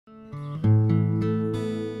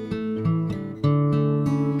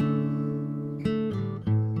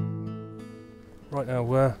Right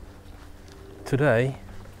now, today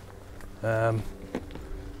I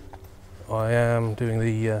am doing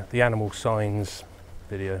the animal signs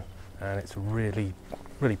video, and it's really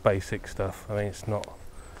basic stuff. I mean, it's not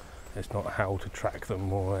how to track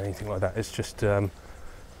them or anything like that. It's just how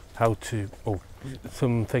to, or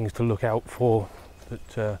some things to look out for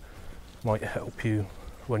that might help you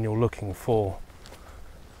when you're looking for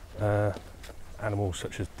animals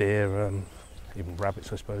such as deer, even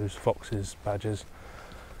rabbits, I suppose, foxes, badgers,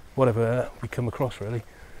 whatever we come across really.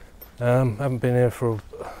 I haven't been here for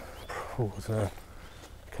a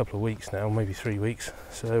couple of weeks now, maybe 3 weeks,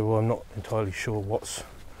 so I'm not entirely sure what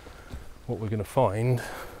we're going to find,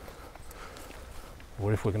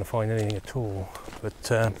 or if we're going to find anything at all. But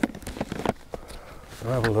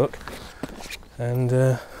we'll have a look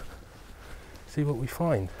and see what we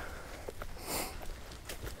find.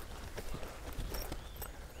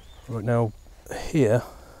 Right now, here,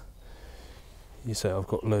 you say I've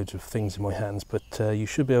got loads of things in my hands, but you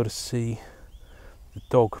should be able to see the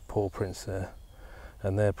dog paw prints there,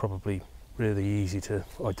 and they're probably really easy to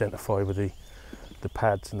identify with the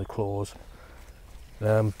pads and the claws.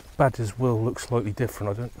 Badgers will look slightly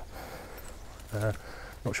different. Not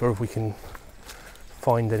sure if we can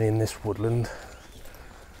find any in this woodland.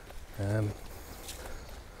 Have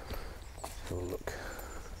a look.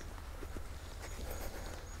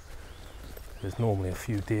 There's normally a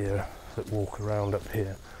few deer that walk around up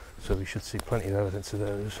here, so we should see plenty of evidence of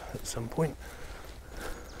those at some point.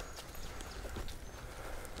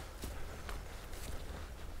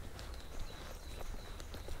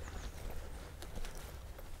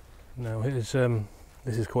 Now here's this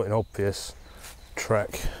is quite an obvious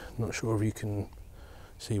track. Not sure if you can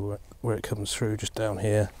see where it comes through, just down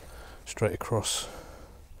here, straight across.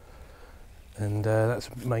 And that's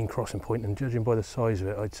the main crossing point, and judging by the size of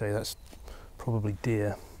it, I'd say that's probably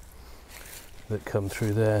deer that come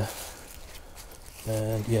through there.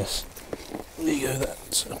 And yes, there you go.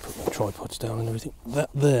 That's, I'll put my tripods down and everything.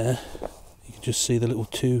 That there, you can just see the little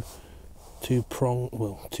two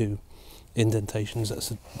indentations.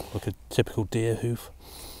 That's like a typical deer hoof.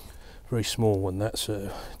 Very small one, that,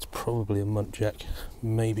 so it's probably a muntjac,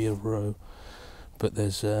 maybe a roe. But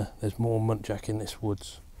there's more muntjac in this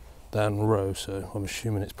woods than roe, so I'm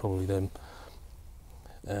assuming it's probably them.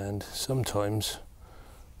 And sometimes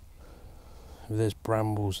if there's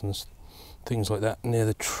brambles and things like that near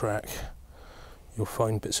the track, you'll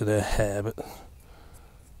find bits of their hair, but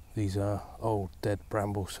these are old dead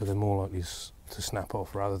brambles, so they're more likely to snap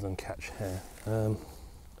off rather than catch hair. That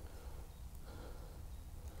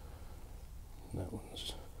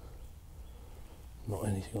one's not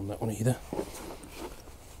anything on that one either.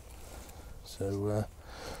 So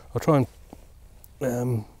I'll try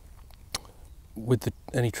and with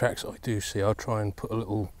any tracks I do see, I'll try and put a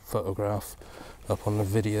little photograph up on the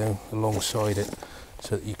video alongside it,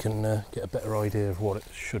 so that you can get a better idea of what it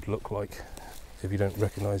should look like if you don't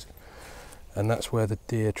recognise it. And that's where the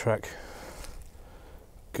deer track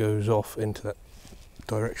goes off into that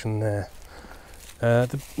direction there.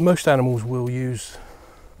 Most animals will use,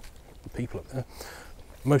 the people up there,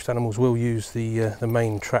 most animals will use the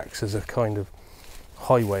main tracks as a kind of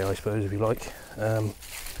highway, I suppose, if you like,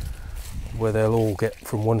 where they'll all get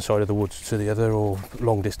from one side of the woods to the other, or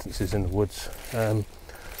long distances in the woods, and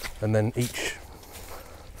then each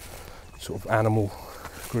sort of animal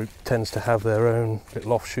group tends to have their own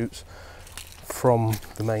little offshoots from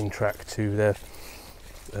the main track to their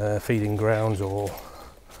feeding grounds, or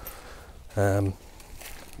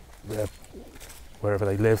wherever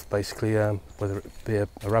they live, basically, whether it be a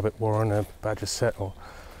rabbit warren, a badger set, or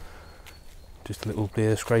just a little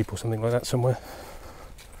deer scrape or something like that somewhere.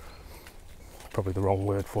 Probably the wrong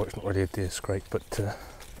word for it, it's not really a deer scrape, but so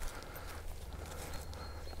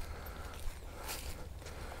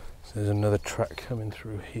there's another track coming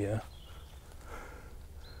through here.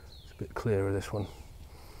 It's a bit clearer, this one.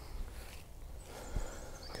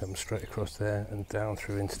 Comes straight across there and down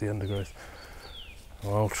through into the undergrowth.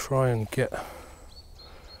 Well, I'll try and get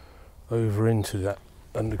over into that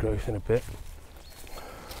undergrowth in a bit,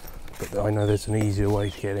 but I know there's an easier way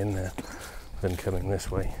to get in there than coming this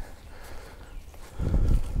way.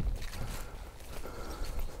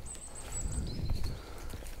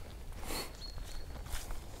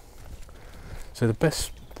 So the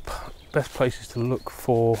best places to look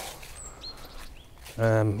for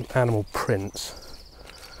animal prints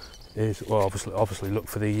is, well, obviously look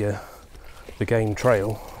for the game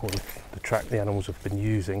trail, or the track the animals have been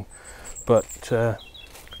using, but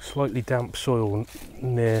slightly damp soil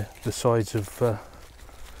near the sides of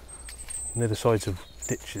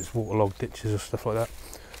ditches, waterlogged ditches or stuff like that,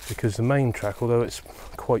 because the main track, although it's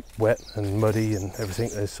quite quite wet and muddy and everything.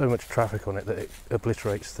 There's so much traffic on it that it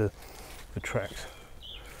obliterates the tracks.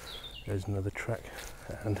 There's another track,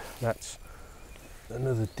 and that's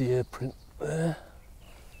another deer print there.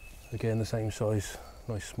 Again, the same size,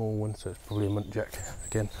 nice small one, so it's probably a muntjac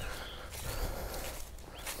again.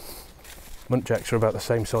 Muntjacks are about the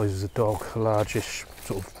same size as a dog, a largish,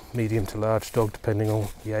 sort of medium to large dog, depending on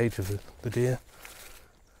the age of the deer.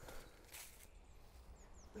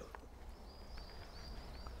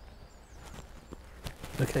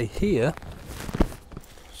 Okay, here,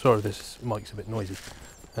 sorry this mic's a bit noisy.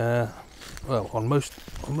 Well, on most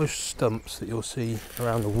stumps that you'll see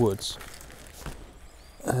around the woods,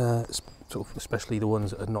 sort of especially the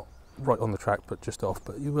ones that are not right on the track but just off,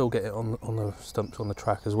 but you will get it on the stumps on the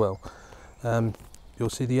track as well.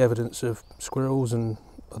 You'll see the evidence of squirrels and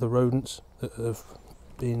other rodents that have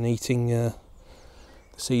been eating the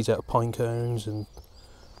seeds out of pine cones, and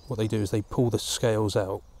what they do is they pull the scales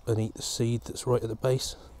out and eat the seed that's right at the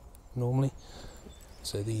base normally.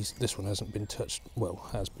 So this one hasn't been touched, well,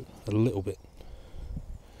 has been a little bit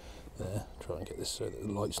there. Try and get this so that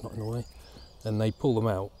the light's not in the way. And they pull them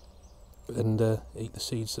out and eat the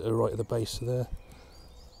seeds that are right at the base of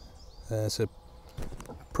there. So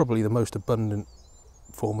probably the most abundant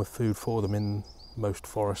form of food for them in most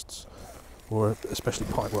forests, or especially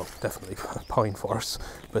pine, well, definitely pine forests.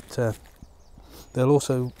 But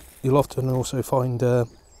you'll often also find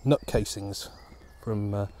nut casings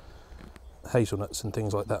from hazelnuts and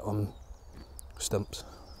things like that on stumps.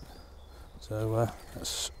 So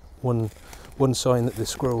that's one sign that the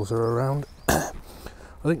squirrels are around. I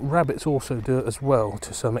think rabbits also do it as well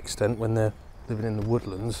to some extent when they're living in the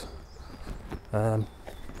woodlands, but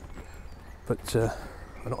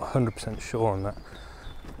I'm not 100% sure on that,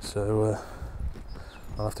 so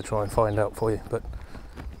I'll have to try and find out for you. But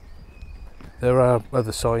there are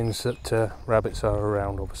other signs that rabbits are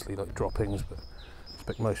around, obviously, like droppings, but I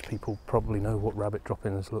expect most people probably know what rabbit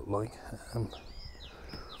droppings look like. Not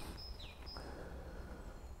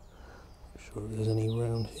sure if there's any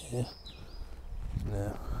around here.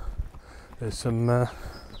 No. There's some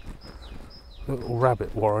little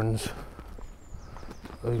rabbit warrens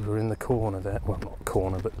over in the corner there. Well, not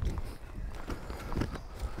corner, but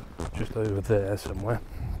just over there somewhere.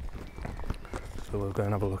 So we'll go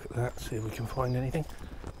and have a look at that, see if we can find anything.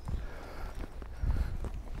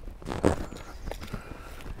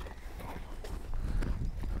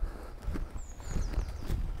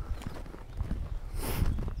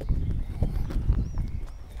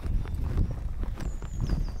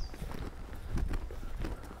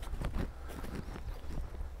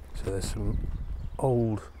 So there's some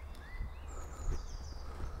old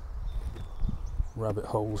rabbit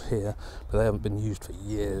holes here, but they haven't been used for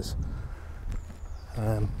years.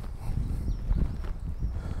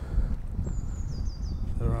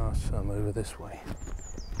 There are some over this way.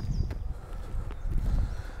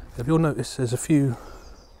 If you'll notice, there's a few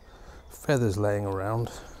feathers laying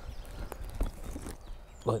around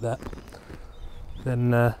like that.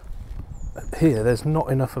 Then here, there's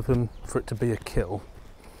not enough of them for it to be a kill.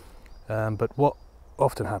 But what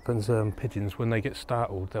often happens, pigeons, when they get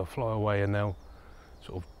startled, they'll fly away and they'll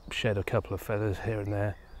sort of shed a couple of feathers here and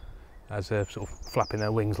there as they're sort of flapping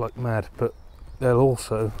their wings like mad. But they'll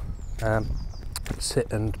also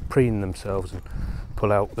sit and preen themselves and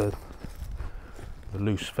pull out the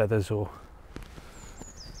loose feathers, or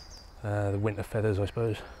the winter feathers, I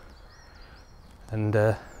suppose. And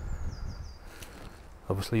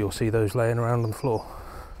obviously you'll see those laying around on the floor.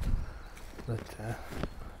 But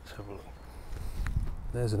let's have a look.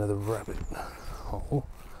 There's another rabbit hole.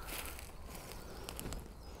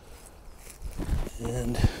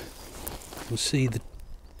 And you'll see that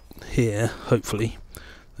here, hopefully,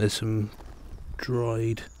 there's some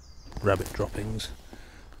dried rabbit droppings.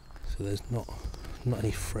 So there's not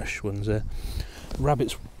any fresh ones there.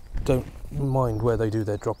 Rabbits don't mind where they do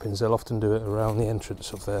their droppings. They'll often do it around the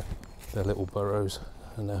entrance of their little burrows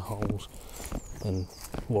and their holes and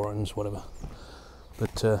warrens, whatever.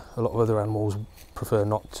 But a lot of other animals prefer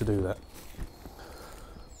not to do that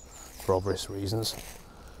for obvious reasons.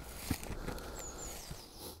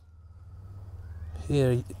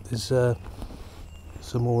 Here there's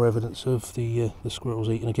some more evidence of the squirrels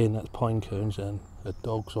eating. Again, that's pine cones, and the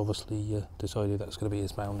dog's obviously decided that's going to be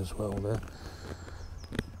his mound as well there.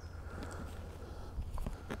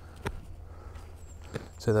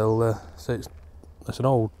 So they'll it's an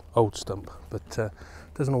old stump, but it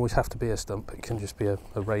doesn't always have to be a stump. It can just be a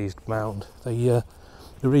raised mound. The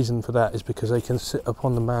reason for that is because they can sit up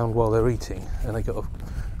on the mound while they're eating, and they got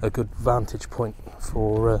a good vantage point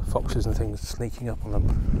for foxes and things sneaking up on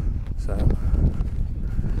them. So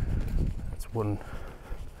that's one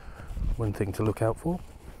one thing to look out for.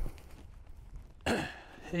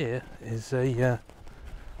 Here is a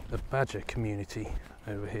badger community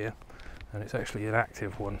over here, and it's actually an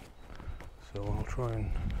active one, so I'll try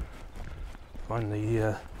and find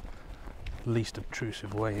the least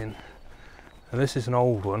obtrusive way in. And this is an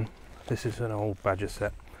old one. This is an old badger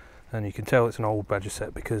set, and you can tell it's an old badger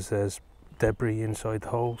set because there's debris inside the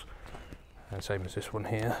holes, and same as this one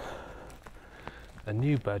here. A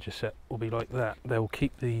new badger set will be like that. They'll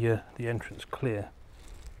keep the entrance clear,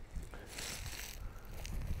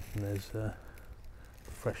 and there's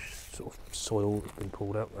fresh sort of soil that's been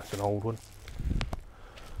pulled out. That's an old one.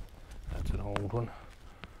 That's an old one.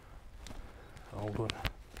 Old one.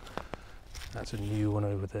 That's a new one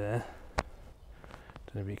over there.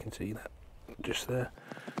 Don't know if you can see that just there.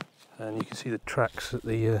 And you can see the tracks that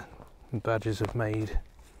the badgers have made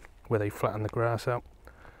where they flatten the grass out.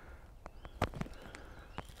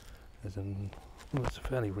 There's well, it's a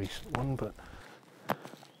fairly recent one, but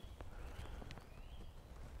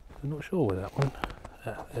I'm not sure with that one.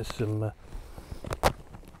 There's some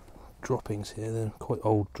droppings here. They're quite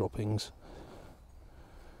old droppings.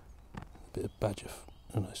 A bit of badger.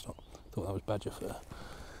 Oh no, it's not. I thought that was badger fur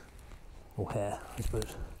or hair, I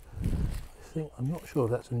suppose. I'm not sure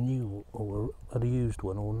if that's a new or a used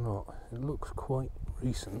one or not. It looks quite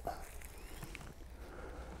recent.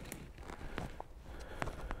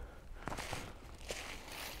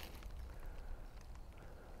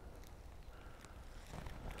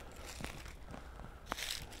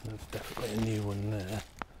 There's definitely a new one there.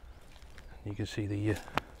 You can see the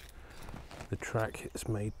track it's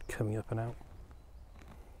made coming up and out.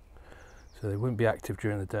 So they won't be active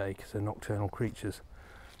during the day because they're nocturnal creatures.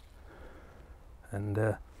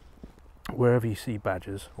 And wherever you see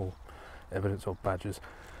badgers or evidence of badgers,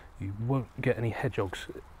 you won't get any hedgehogs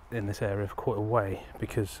in this area for quite a way,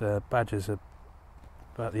 because badgers are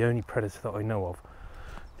about the only predator that I know of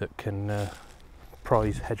that can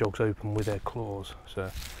prise hedgehogs open with their claws.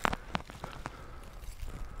 So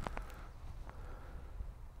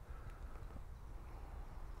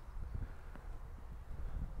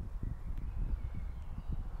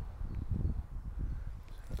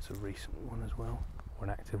that's a recent one as well, or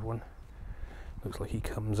an active one. Looks like he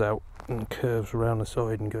comes out and curves around the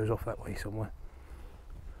side and goes off that way somewhere,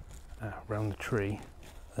 around the tree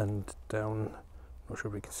and down. Not sure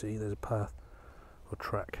if we can see, there's a path or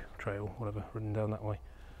track, trail, whatever, running down that way.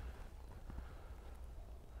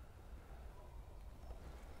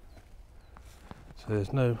 So there's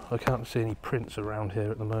I can't see any prints around here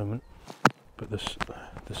at the moment, but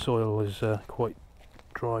the soil is quite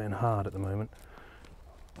dry and hard at the moment.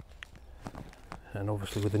 And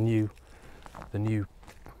obviously with the new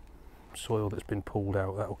soil that's been pulled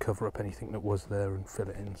out, that will cover up anything that was there and fill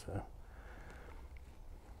it in. So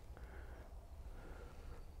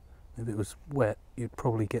if it was wet, you'd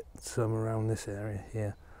probably get some around this area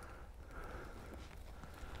here.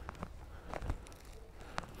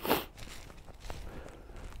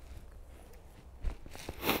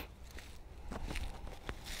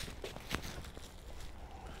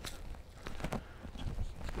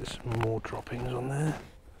 There's some more droppings on there.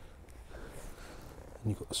 And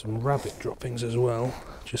you've got some rabbit droppings as well,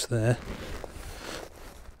 just there.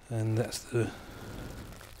 And that's it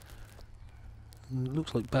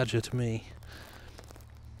looks like badger to me.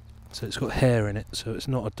 So it's got hair in it, so it's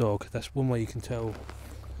not a dog. That's one way you can tell,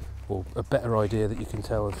 or a better idea that you can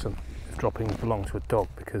tell if droppings belong to a dog,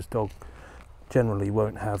 because dog generally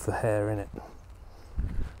won't have the hair in it,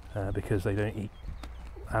 because they don't eat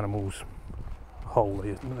animals whole.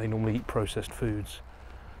 They normally eat processed foods.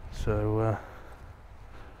 So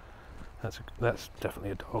that's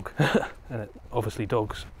definitely a dog. And obviously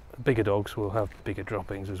bigger dogs will have bigger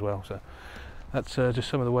droppings as well. So that's just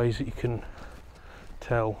some of the ways that you can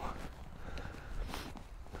tell.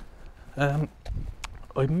 I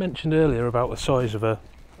mentioned earlier about the size of a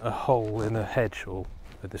hole in a hedge, or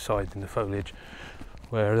at the side in the foliage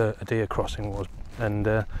where a deer crossing was, and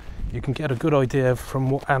you can get a good idea from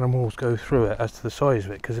what animals go through it as to the size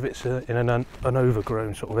of it, because if it's in an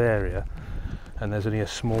overgrown sort of area and there's only a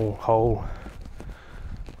small hole,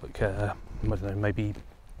 like I don't know, maybe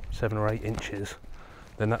 7 or 8 inches,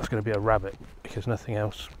 then that's going to be a rabbit, because nothing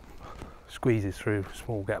else squeezes through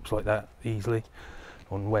small gaps like that easily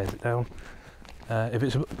and wears it down. If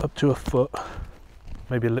it's up to a foot,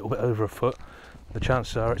 maybe a little bit over a foot, the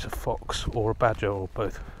chances are it's a fox or a badger or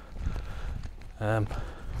both,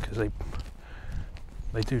 because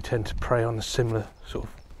they do tend to prey on the similar sort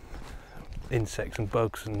of insects and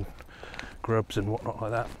bugs and grubs and whatnot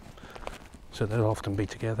like that, so they'll often be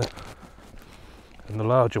together. And the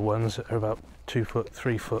larger ones that are about 2 foot,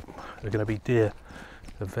 3 foot are going to be deer,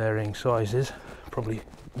 of varying sizes, probably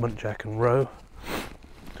muntjac and roe.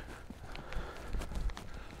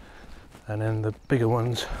 And then the bigger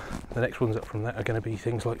ones, the next ones up from that, are going to be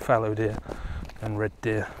things like fallow deer and red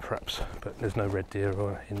deer perhaps, but there's no red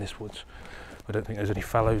deer in this woods. I don't think there's any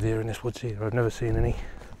fallow deer in this woods either. I've never seen any.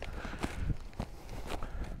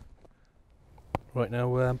 Right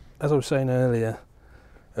now, as I was saying earlier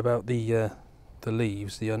about the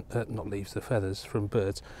leaves, not leaves, the feathers from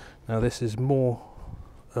birds. Now this is more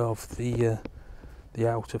of the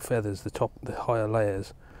outer feathers, the higher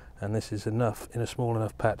layers, and this is enough in a small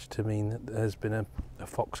enough patch to mean that there's been a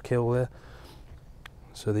fox kill there.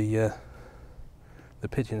 So the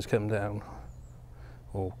pigeons come down,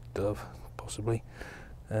 or dove possibly,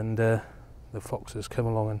 and the fox has come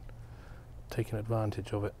along and taken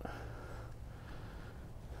advantage of it.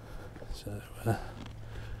 So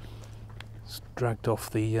it's dragged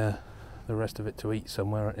off the rest of it to eat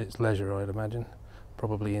somewhere at its leisure, I'd imagine,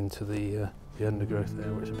 probably into the undergrowth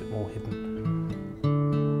there where it's a bit more hidden.